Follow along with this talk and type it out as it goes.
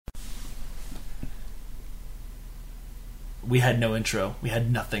we had no intro. We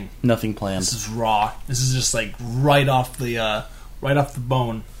had nothing. Nothing planned. This is raw. This is just like right off the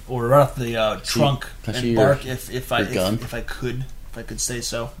bone, or right off the trunk and bark. If I could say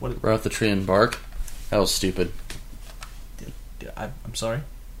so. Right off the tree and bark. That was stupid. I'm sorry.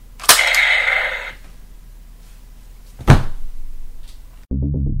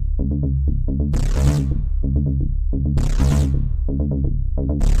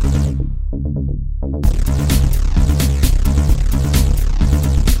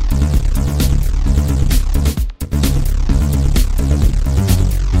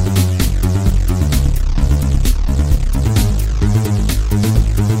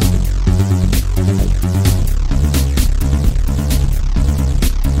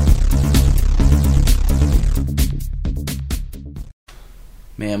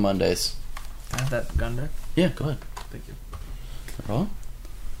 Mayhem Mondays. Can I have that gun there? Yeah, go ahead. Thank you. No problem.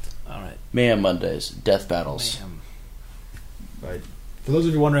 Alright. Mayhem Mondays. Death battles. Mayhem. Right. For those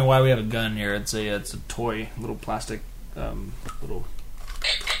of you wondering why we have a gun here, it's a toy, little plastic, little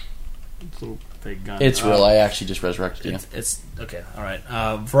fake gun. It's real. I actually just resurrected you. It's okay. All right.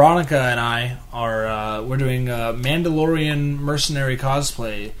 Veronica and I are we're doing Mandalorian mercenary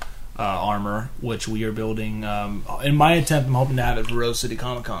cosplay armor, which we are building. In my attempt, I'm hoping to have it for Rose City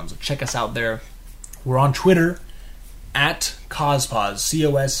Comic Con. So check us out there. We're on Twitter at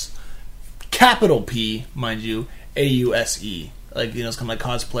Cospause, capital P, mind you, AUSE. Like, you know, it's kind of like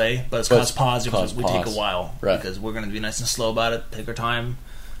cosplay, but it's Cospause because we take a while, right? Because we're going to be nice and slow about it, take our time,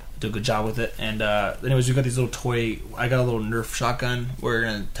 do a good job with it. And anyways, we've got these little toy. I got a little Nerf shotgun. We're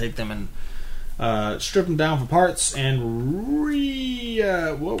going to take them and strip them down for parts and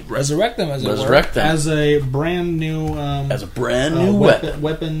resurrect them as as a brand new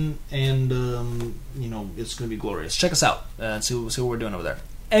weapon, and you know, it's going to be glorious. Check us out and see what we're doing over there.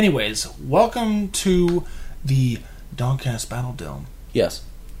 Anyways, welcome to the Dogcast Battle Dome. Yes.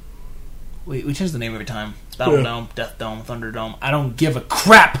 We change the name every time. It's Battle Dome, Death Dome, Thunder Dome. I don't give a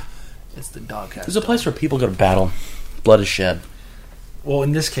crap. It's the Dogcast. There's a place where people go to battle. Blood is shed. Well,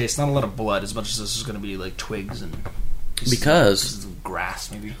 in this case, not a lot of blood, as much as this is going to be like twigs and because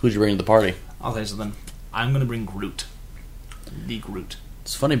grass, maybe. Who'd you bring to the party? I'll tell you something. I'm going to bring Groot. The Groot.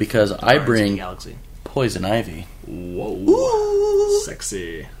 It's funny because I bring poison ivy. Whoa. Ooh.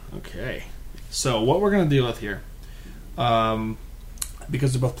 Sexy. Okay. So what we're going to deal with here,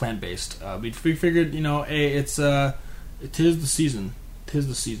 because they're both plant-based, we figured, you know, hey, it is the season. 'Tis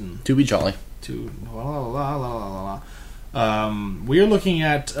the season. To be jolly. We are looking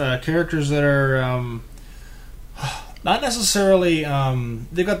at characters that are not necessarily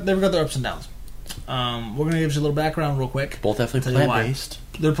they've got their ups and downs. We're going to give you a little background real quick. Both definitely plant-based.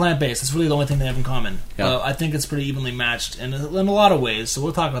 They're plant-based. That's really the only thing they have in common. Yeah. I think it's pretty evenly matched in a lot of ways, so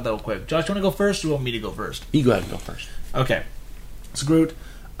we'll talk about that real quick. Josh, you want to go first, or do you want me to go first? You go ahead and go first. Okay. So Groot,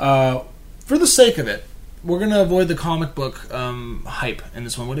 for the sake of it, we're going to avoid the comic book hype in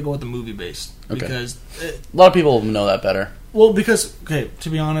this one. We're going to go with the movie-based. Okay. Because a lot of people know that better. Well, because, okay, to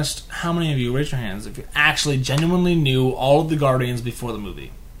be honest, how many of you, raise your hands, if you actually genuinely knew all of the Guardians before the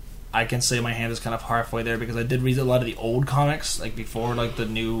movie? I can say my hand is kind of halfway there because I did read a lot of the old comics, like before like the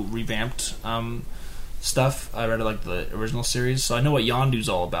new revamped stuff. I read like the original series, so I know what Yondu's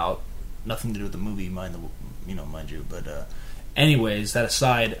all about. Nothing to do with the movie, mind you. But anyways, that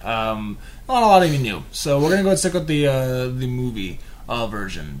aside, not a lot of you knew. So we're gonna go and stick with the movie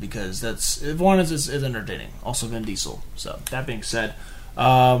version because it's entertaining. Also Vin Diesel. So that being said,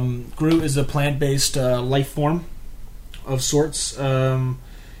 Groot is a plant-based life form of sorts.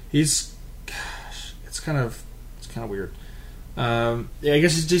 It's kind of weird. Yeah, I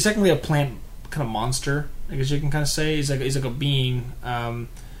guess he's technically a plant kind of monster. I guess you can kind of say he's like a being, and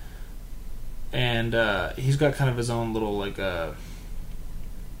he's got kind of his own little like kind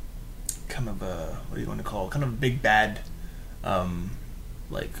of what do you want to call it? Kind of big bad,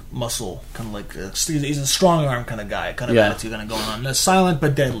 like muscle, kind of like he's a strong arm kind of guy, kind of attitude kind of going on. A silent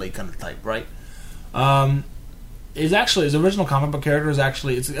but deadly kind of type, right? His original comic book character is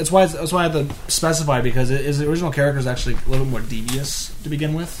actually that's why I have to specify because his original character is actually a little more devious to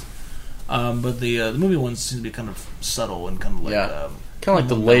begin with, but the movie ones seem to be kind of subtle and kind of like kind of like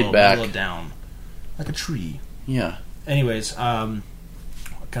the laid back, mellow down, like a tree. Yeah. Anyways, kind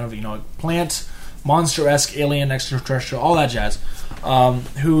of plant, monster-esque, alien, extraterrestrial, all that jazz,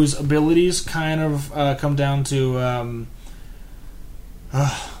 whose abilities kind of come down to.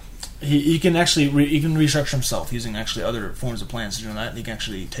 He can actually he can restructure himself using actually other forms of plants. You know that he can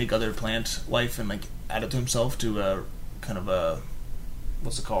actually take other plant life and like add it to himself to kind of a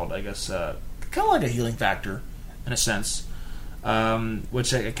what's it called? I guess kind of like a healing factor in a sense,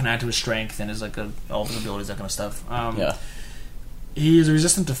 which can add to his strength and his like all of his abilities, that kind of stuff. he is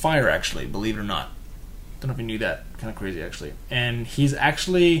resistant to fire, actually, believe it or not. Don't know if you knew that. Kind of crazy, actually. And he's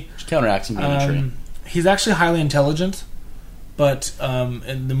actually... Just counteracting being a tree. He's actually highly intelligent, but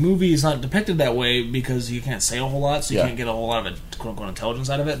in the movie it's not depicted that way because you can't say a whole lot, so you can't get a whole lot of quote-unquote intelligence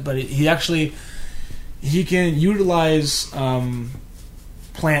out of it. But he can utilize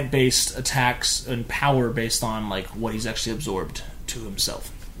plant-based attacks and power based on like what he's actually absorbed to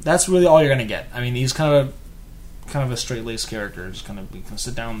himself. That's really all you're going to get. I mean, he's kind of a straight-laced character. Just kind of, you can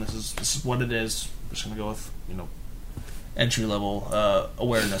sit down. This is what it is. We're just going to go with entry-level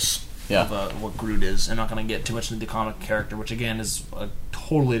awareness of what Groot is. I'm not going to get too much into the comic character, which again is a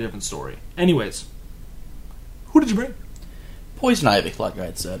totally different story. Anyways, who did you bring? Poison Ivy, like I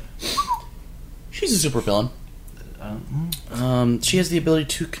had said. She's a supervillain. She has the ability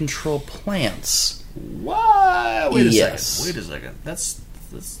to control plants. What? Wait a second. That's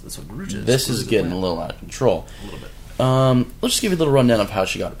what Groot is. This is getting a little out of control. A little bit. Let's just give you a little rundown of how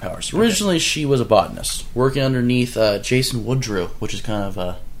she got her powers. Originally, she was a botanist working underneath Jason Woodrue, which is kind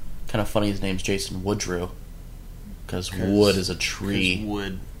of funny. His name's Jason Woodrue because wood is a tree.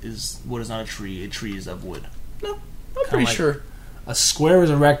 Wood is not a tree. A tree is of wood. No, I'm pretty sure. A square is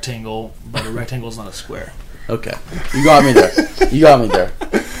a rectangle, but a rectangle is not a square. Okay, you got me there.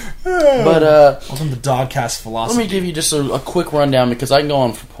 But welcome to Dogcast philosophy. Let me give you just a quick rundown because I can go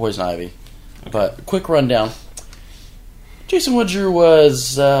on for Poison Ivy. Okay. But quick rundown. Jason Woodrue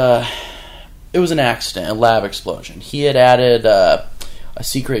was it was an accident, a lab explosion. He had added a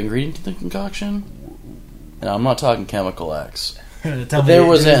secret ingredient to the concoction. And I'm not talking Chemical X. There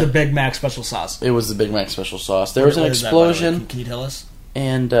was the Big Mac special sauce. It was the Big Mac special sauce. There was an explosion. Can you tell us?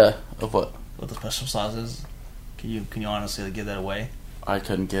 And of what? What the special sauce is? Can you honestly give that away? I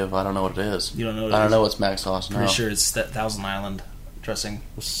couldn't give. I don't know what it is. You don't know what it is? I don't know what's Mac sauce. No. Pretty sure it's that Thousand Island dressing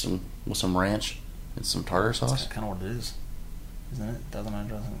with some ranch and some tartar sauce. That's kind of what it is, isn't it? Thousand Island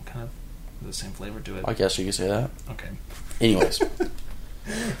dressing, kind of the same flavor to it. I guess you could say that. Okay. Anyways,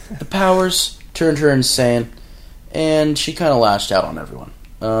 the powers turned her insane, and she kind of lashed out on everyone.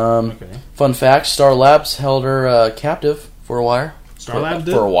 Okay. Fun fact: Star Labs held her captive for a while. For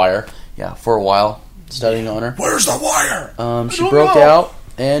a while, studying on her. Where's the wire? She broke out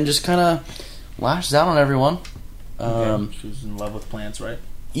and just kind of lashed out on everyone. She was in love with plants, right?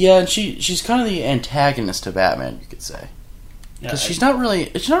 Yeah, and she's kind of the antagonist to Batman, you could say. Because she's not really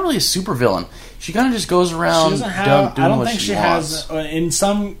a supervillain. She kind of just goes around doing what she wants. I don't think she has. In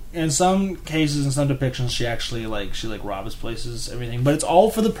some cases, in some depictions, she actually she robs places, everything. But it's all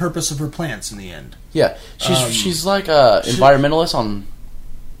for the purpose of her plants in the end. Yeah, she's like a environmentalist on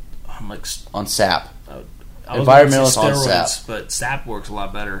sap. Environmentalist on sap, but sap works a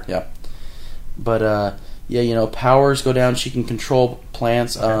lot better. Yeah, but powers go down. She can control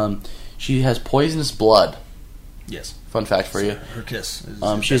plants. Okay. She has poisonous blood. Yes. Fun fact for you. Her kiss.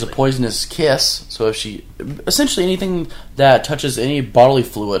 She has a poisonous kiss, so if she essentially anything that touches any bodily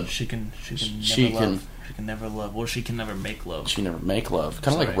fluid, she can never love, or she can never make love. She can never make love.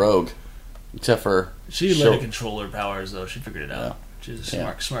 Kind of like Rogue, except for she let her control her powers though. She figured it out. Yeah. She's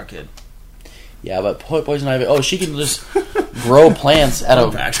a smart kid. Yeah, but Poison Ivy. Oh, she can just grow plants at a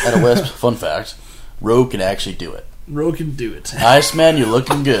wisp. Fun fact: Rogue can actually do it. Rogue can do it. Iceman, you're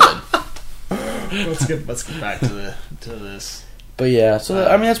looking good. Let's get back to this. But yeah, so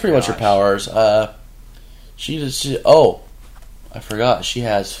that's pretty much her powers. I forgot she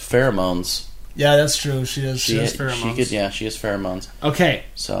has pheromones. Yeah, that's true. She has pheromones. She has pheromones. Okay,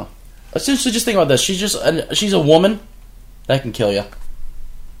 so essentially, just think about this. She's a woman that can kill you.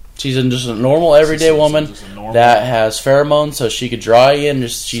 She's just a normal, everyday woman that has pheromones, so she could draw you in.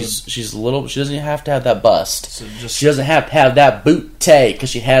 She's a little. She doesn't have to have that bust. She doesn't have to have that booty because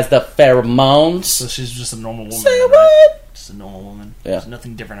she has the pheromones. So she's just a normal woman. Say what? Right? Just a normal woman. Yeah. There's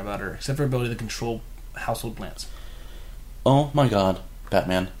nothing different about her except for her ability to control household plants. Oh my God,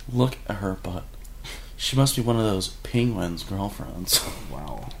 Batman! Look at her butt. She must be one of those penguins' girlfriends.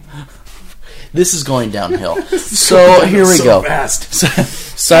 Wow. This is going downhill. So here we go. Fast.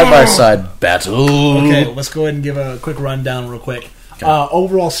 Side by side battle. Okay, let's go ahead and give a quick rundown real quick. Okay.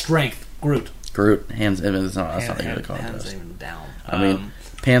 Overall strength, Groot. Hands. That's not even a contest. Hands even down.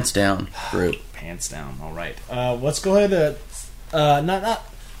 Pants down. Groot. Pants down. All right. Let's go ahead. I'm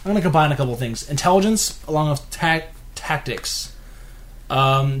going to combine a couple of things. Intelligence along with tactics.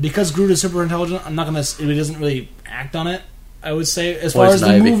 Because Groot is super intelligent, I'm not going to. He doesn't really act on it. I would say, as far as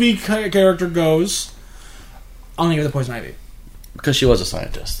the movie character goes, I'm going to give it to Poison Ivy. Because she was a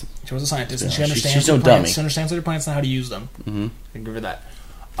scientist. She was a scientist, and she understands she's no plants. dummy. She understands other plants and how to use them. Mm-hmm. I can give her that.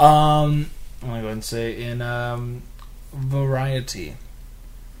 I'm going to go ahead and say in variety.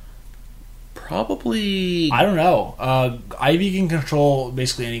 Probably. I don't know. Ivy can control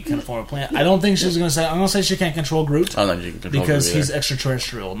basically any kind of form of plant. I don't think she's going to say... I'm going to say she can't control Groot. I don't think she can control because Groot he's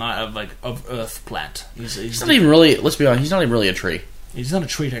extraterrestrial, not of Earth plant. He's not even really... Let's be honest. He's not even really a tree. He's not a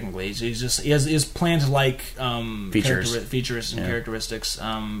tree technically. He's just he has plant-like features and characteristics.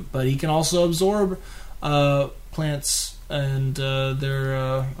 But he can also absorb plants and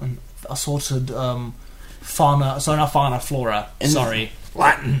their assorted fauna. Sorry, not fauna, flora. Sorry,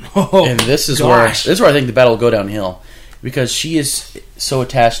 Latin. And this is where I think the battle will go downhill, because she is so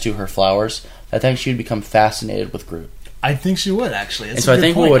attached to her flowers that I think she would become fascinated with Groot. I think she would actually. And so I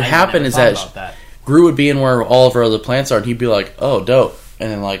think what would happen is that Groot would be in where all of her other plants are, and he'd be like, "Oh, dope," and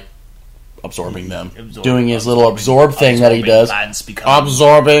then like absorbing them, doing his little absorb thing that he does,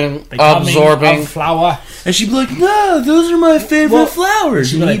 absorbing a flower, and she'd be like, "No, those are my favorite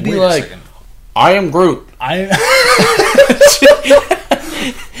flowers," and he'd be like, "I am Groot." And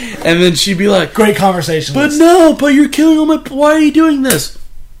then she'd be like, "Great conversation." But you're killing all my. Why are you doing this?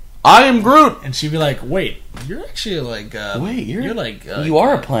 I am Groot. And she'd be like, "Wait, you're actually like, you're like, you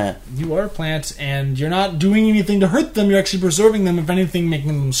are a plant. You are a plant, and you're not doing anything to hurt them. You're actually preserving them. If anything, making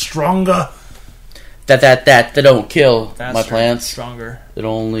them stronger." That don't kill my plants. Stronger. It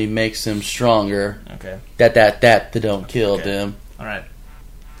only makes them stronger. Okay. That don't kill them. All right.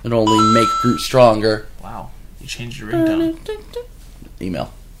 It only make Groot stronger. Wow, you changed your ringtone.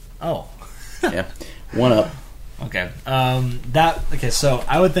 Email. Oh. Yeah. 1 up. Okay. So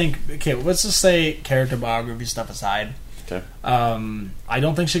I would think. Okay, let's just say character biography stuff aside. Okay. I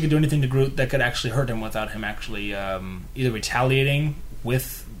don't think she could do anything to Groot that could actually hurt him without him actually either retaliating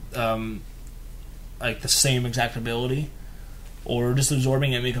with like the same exact ability, or just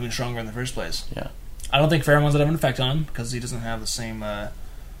absorbing it and becoming stronger in the first place. Yeah. I don't think pheromones would have an effect on him because he doesn't have the same.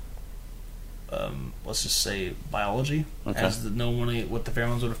 Let's just say biology as normally what the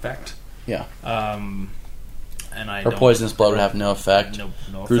pheromones would affect. Yeah. And her poisonous blood would have no effect. No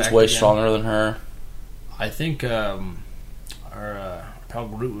Groot's effect way again. stronger than her. I think our pal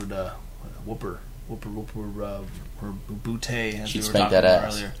Groot would whoop her bootay. As She'd we were spank talking that about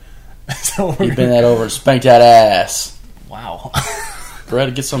ass. Earlier. You'd bend that over and spank that ass. Wow. Go ahead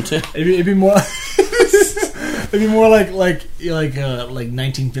and get some too. It'd be more. It'd be more like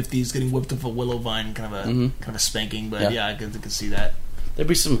 1950s getting whipped off a willow vine, kind of a spanking. But yeah I could see that. There'd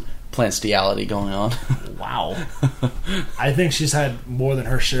be some plantstiality going on. Wow. I think she's had more than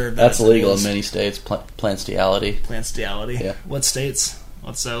her share of that. That's illegal in many states. Plantstiality. Plantstiality. Yeah. What states?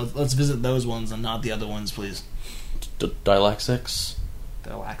 Let's visit those ones and not the other ones, please. Dilaxics.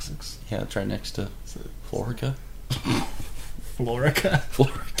 Dilaxics. Yeah, it's right next to Florica. Florica.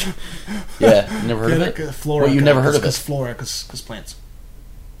 Yeah, you never heard of it? Florica. Well, you never heard of it? Flora, because plants.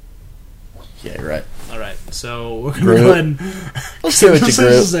 Yeah, you're right. All right, so we're going to go ahead and let's say what you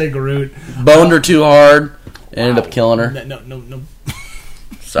Groot. Say Groot. Boned her too hard. Ended up killing her. No.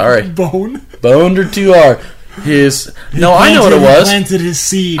 Sorry. Boned her too hard. I know what it was. He planted his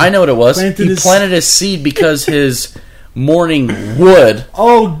seed. I know what it was. He planted his seed because his morning wood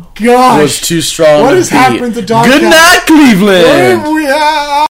was too strong. What has happened to Dog Good night, Cleveland!